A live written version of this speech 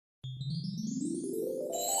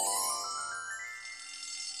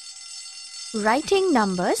Writing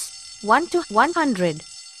numbers 1 to 100.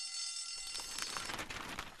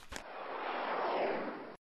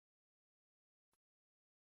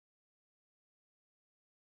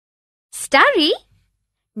 Starry,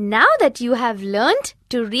 now that you have learnt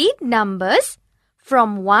to read numbers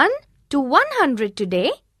from 1 to 100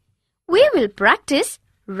 today, we will practice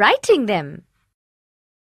writing them.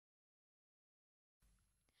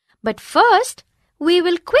 But first, we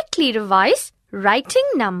will quickly revise writing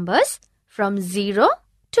numbers from 0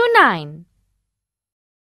 to 9.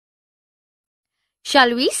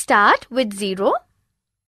 Shall we start with 0?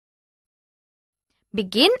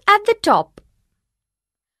 Begin at the top.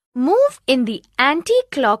 Move in the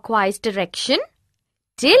anti-clockwise direction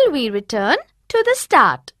till we return to the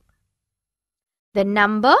start. The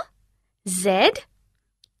number Z,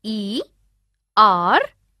 E, R,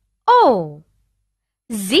 O.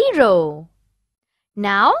 0.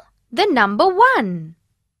 Now the number 1.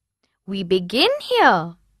 We begin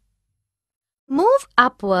here. Move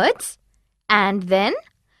upwards and then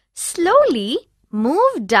slowly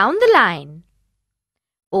move down the line.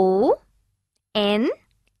 O, N,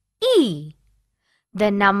 E.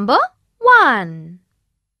 The number 1.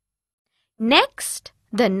 Next,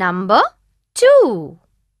 the number 2.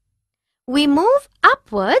 We move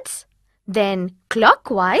upwards, then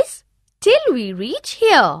clockwise till we reach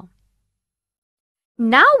here.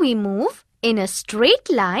 Now we move in a straight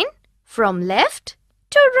line from left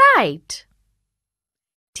to right.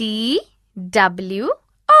 T, W,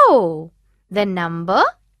 O. The number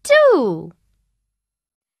 2.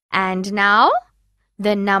 And now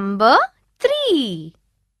the number 3.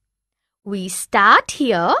 We start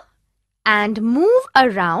here and move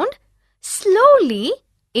around slowly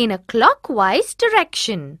in a clockwise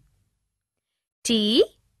direction. T,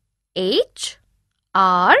 H,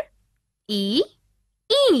 R, E,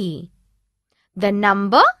 E. The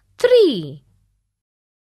number 3.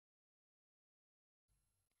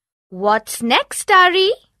 What's next,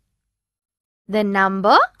 Ari? The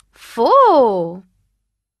number 4.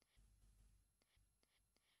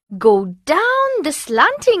 Go down the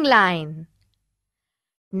slanting line.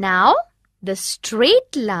 Now the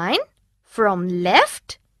straight line from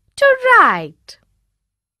left to right.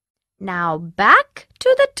 Now back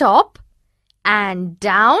to the top and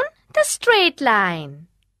down the straight line.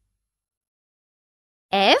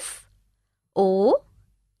 F, O,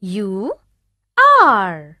 U,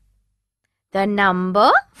 R. The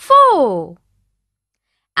number 4.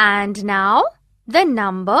 And now the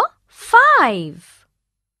number 5.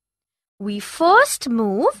 We first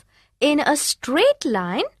move in a straight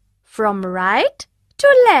line from right to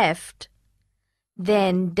left,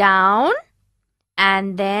 then down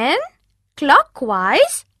and then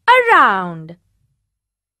clockwise around.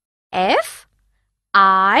 F,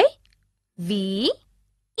 I, V,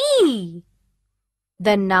 E.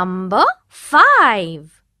 The number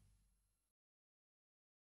 5.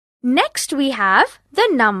 Next we have the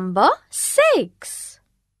number 6.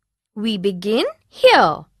 We begin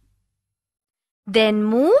here. Then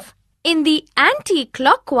move in the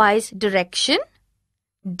anti-clockwise direction,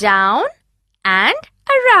 down and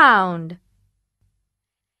around.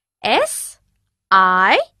 S,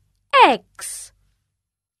 I, X.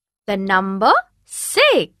 The number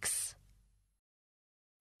 6.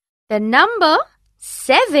 The number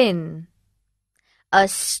 7. A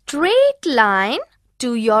straight line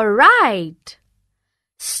to your right.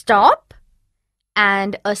 Stop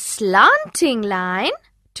and a slanting line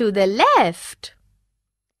to the left.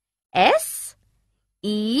 S,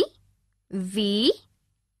 E, V,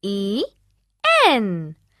 E,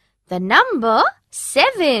 N. The number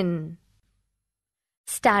 7.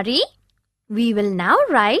 Starry, we will now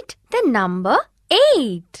write the number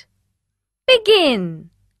 8. Begin.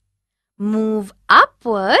 Move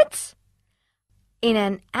upwards in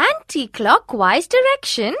an anti-clockwise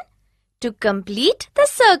direction to complete the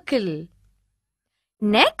circle.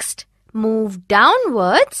 Next, move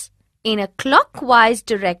downwards in a clockwise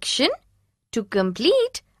direction to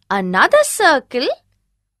complete another circle.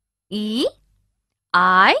 E,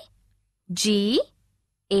 I, G,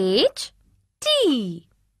 H, T.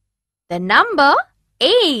 The number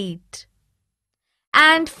 8.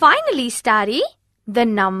 And finally, Starry, the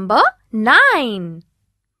number 9.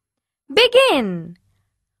 Begin.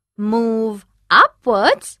 Move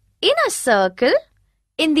upwards in a circle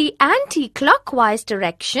in the anti-clockwise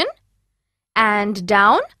direction and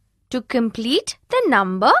down to complete the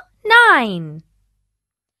number 9.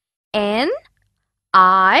 N,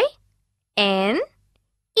 I, N,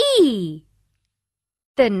 E.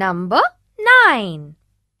 The number 9.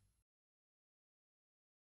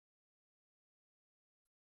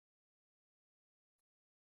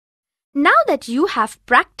 Now that you have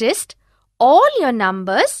practiced all your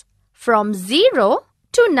numbers from 0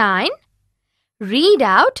 to 9, read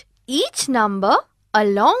out each number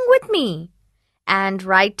along with me and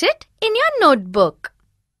write it in your notebook.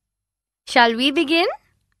 Shall we begin?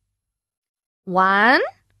 1,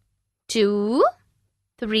 2,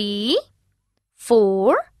 3,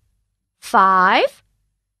 4, 5,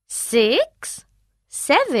 6,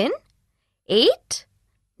 7, 8,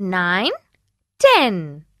 9,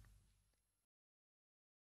 10.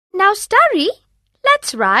 Now, Starry,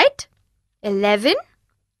 let's write 11,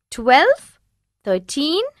 12,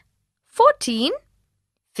 13, 14,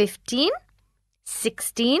 15,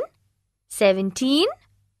 16, 17,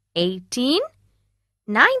 18,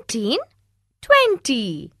 19,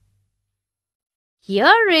 20.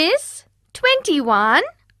 Here is 21,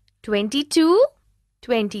 22,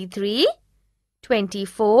 23,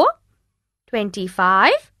 24,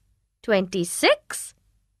 25, 26,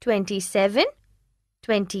 27,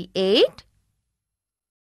 28,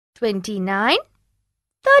 29,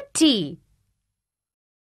 30.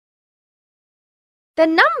 The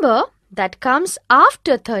number that comes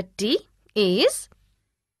after 30 is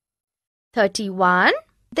 31,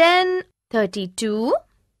 then 32,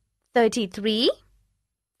 33,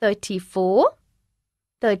 34,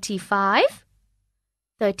 35,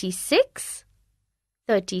 36,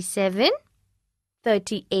 37,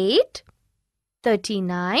 38,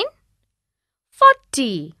 39,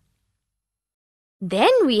 40. Then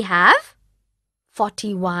we have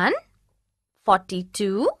 41,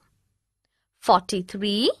 42,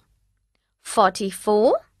 43,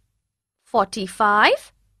 44,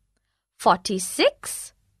 45,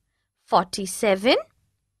 46, 47,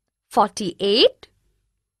 48,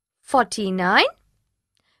 49,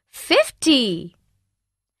 50.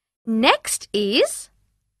 Next is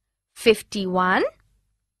 51,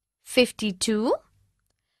 52,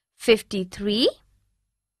 53,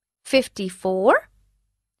 54,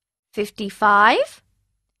 55,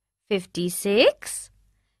 56,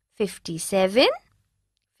 57,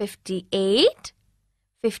 58,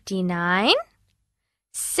 59,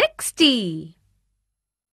 60.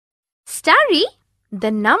 Starry,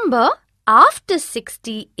 the number after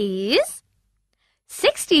 60 is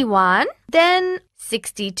 61, then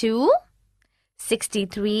 62,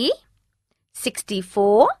 63,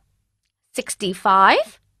 64,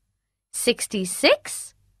 65,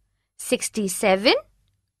 66, 67,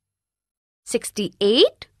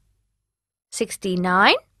 68,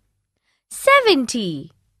 69,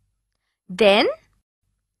 70. Then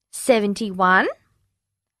 71,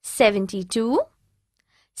 72,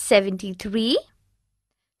 73,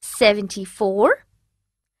 74,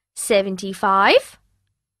 75,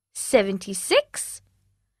 76,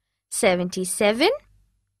 77,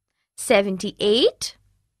 78,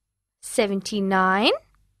 79,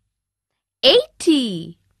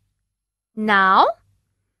 80. Now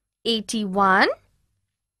 81,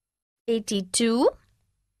 82,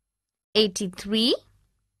 83,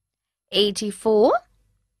 84,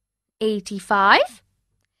 85,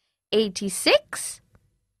 86,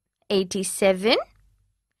 87,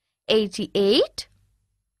 88,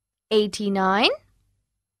 89,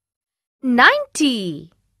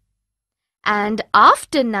 90. And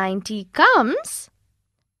after 90 comes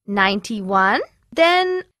 91,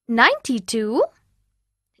 then 92,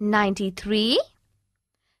 93,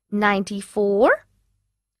 94,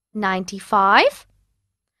 95,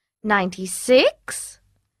 96,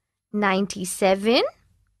 97,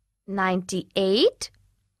 98,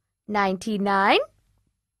 99,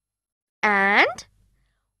 and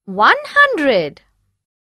 100.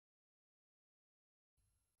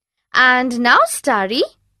 And now, Starry,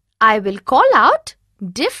 I will call out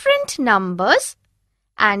different numbers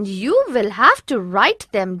and you will have to write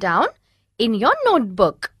them down in your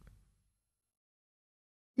notebook.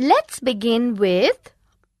 Let's begin with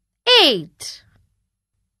 8.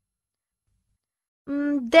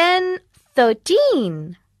 Then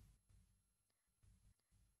 13.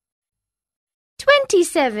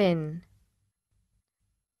 27.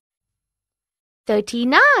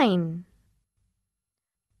 39.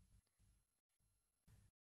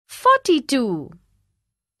 42.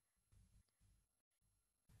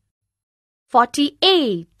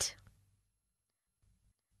 48.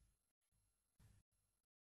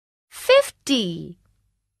 50.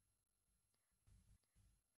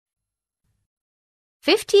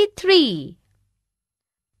 53.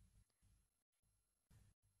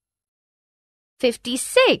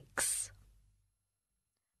 56.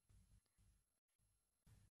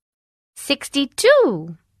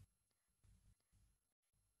 62.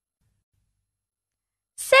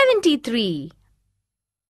 73.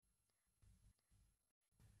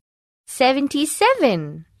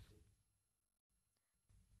 77,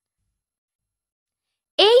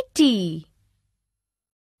 80,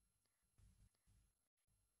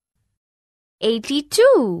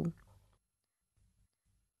 82,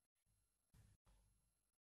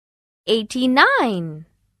 89,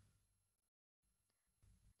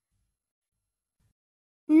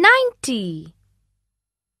 90,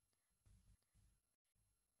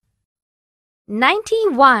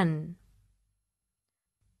 91,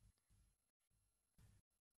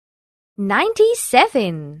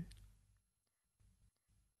 97,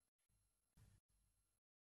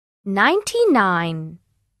 99,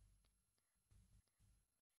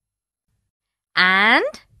 and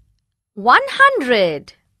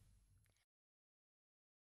 100.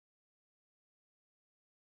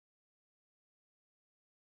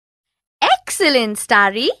 Excellent,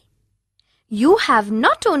 Starry! You have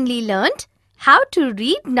not only learnt how to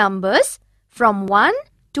read numbers from 1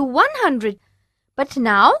 to 100, but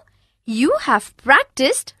now you have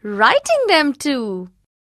practiced writing them too.